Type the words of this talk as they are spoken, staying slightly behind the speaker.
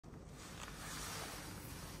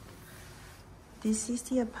This is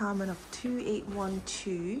the apartment of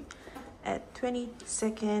 2812 at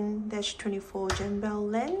 22nd-24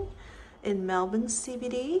 Gembel Lane in Melbourne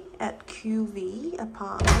CBD at QV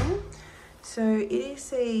apartment. So it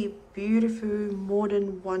is a beautiful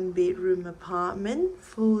modern one-bedroom apartment,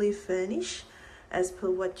 fully furnished as per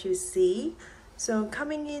what you see. So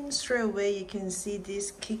coming in straight away, you can see this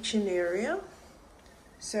kitchen area.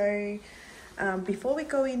 So before we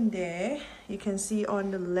go in there, you can see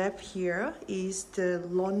on the left here is the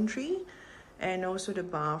laundry and also the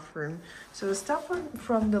bathroom. So start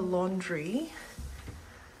from the laundry.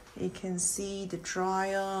 You can see the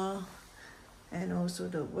dryer and also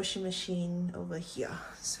the washing machine over here.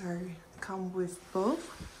 So come with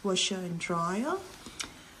both washer and dryer.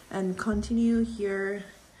 And continue here,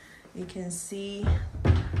 you can see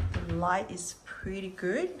the light is pretty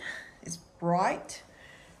good. It's bright.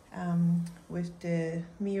 With the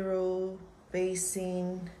mirror,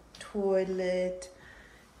 basin, toilet,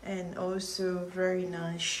 and also very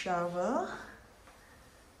nice shower.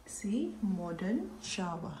 See, modern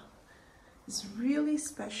shower. It's really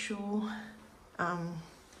special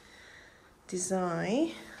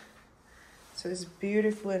design. So it's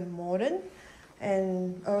beautiful and modern.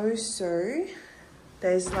 And also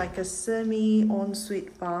there's like a semi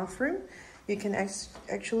ensuite bathroom. You can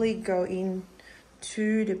actually go in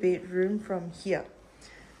to the bedroom from here.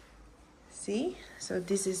 See, so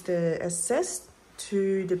this is the access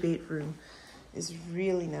to the bedroom. It's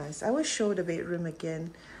really nice. I will show the bedroom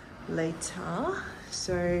again later.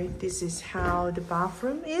 So this is how the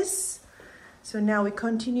bathroom is. So now we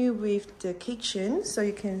continue with the kitchen. So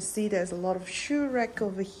you can see there's a lot of shoe rack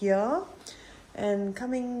over here, and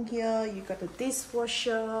coming here you got the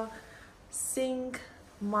dishwasher, sink,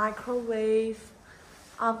 microwave,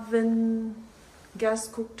 oven, gas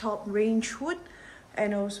cooktop, range hood,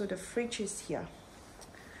 and also the fridge is here.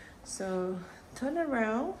 So turn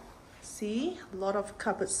around, see a lot of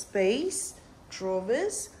cupboard space,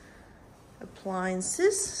 drawers,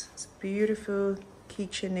 appliances. It's a beautiful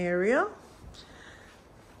kitchen area.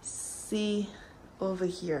 See over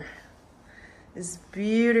here, it's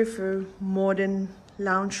beautiful modern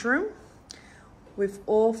lounge room with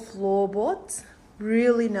all floorboards,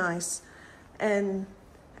 really nice. And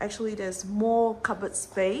actually there's more cupboard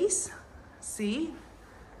space. See,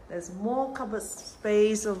 there's more cupboard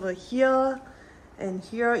space over here and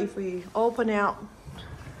here. If we open out,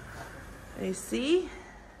 you see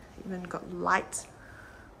even got lights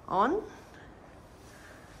on,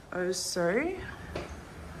 also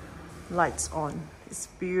lights on. It's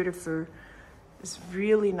beautiful. It's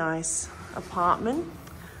really nice apartment.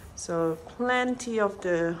 So plenty of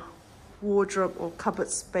the wardrobe or cupboard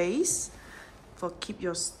space for keep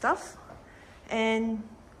your stuff, and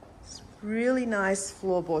it's really nice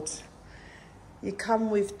floorboards. You come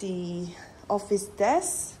with the office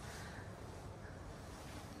desk.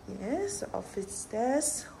 Yes, office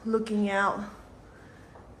desk looking out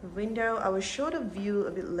the window. I will show the view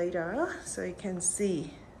a bit later so you can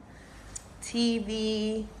see.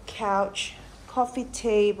 TV, couch, coffee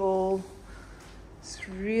table. It's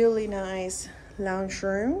really nice lounge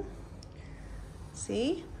room.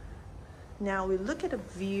 See? Now we look at the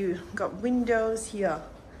view. Got windows here.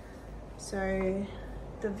 So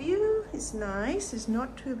the view is nice. It's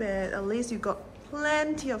not too bad. At least you got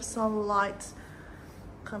plenty of sunlight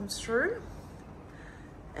comes through.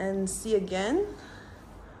 And see again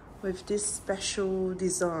with this special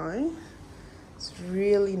design. It's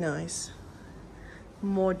really nice.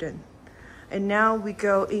 Modern. And now we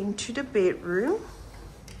go into the bedroom.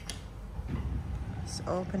 Let's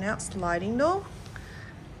open out sliding door.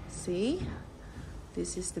 See,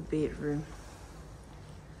 this is the bedroom.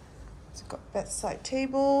 It's got bedside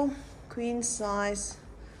table, queen size,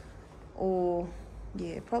 or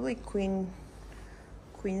yeah, probably queen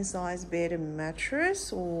size bed and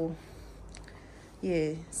mattress, or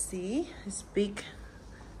yeah, see, it's big,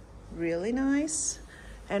 really nice.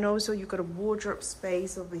 And also you got a wardrobe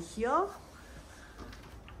space over here.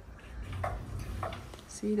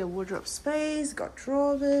 See the wardrobe space, got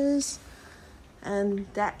drawers. And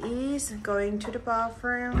that is going to the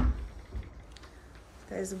bathroom.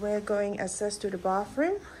 There's where going access to the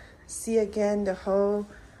bathroom. See again the whole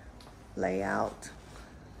layout.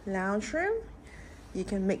 Lounge room. You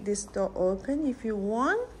can make this door open if you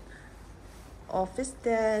want. Office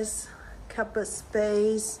desk, cupboard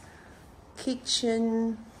space,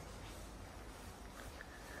 kitchen,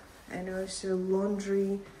 and also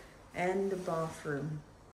laundry and the bathroom.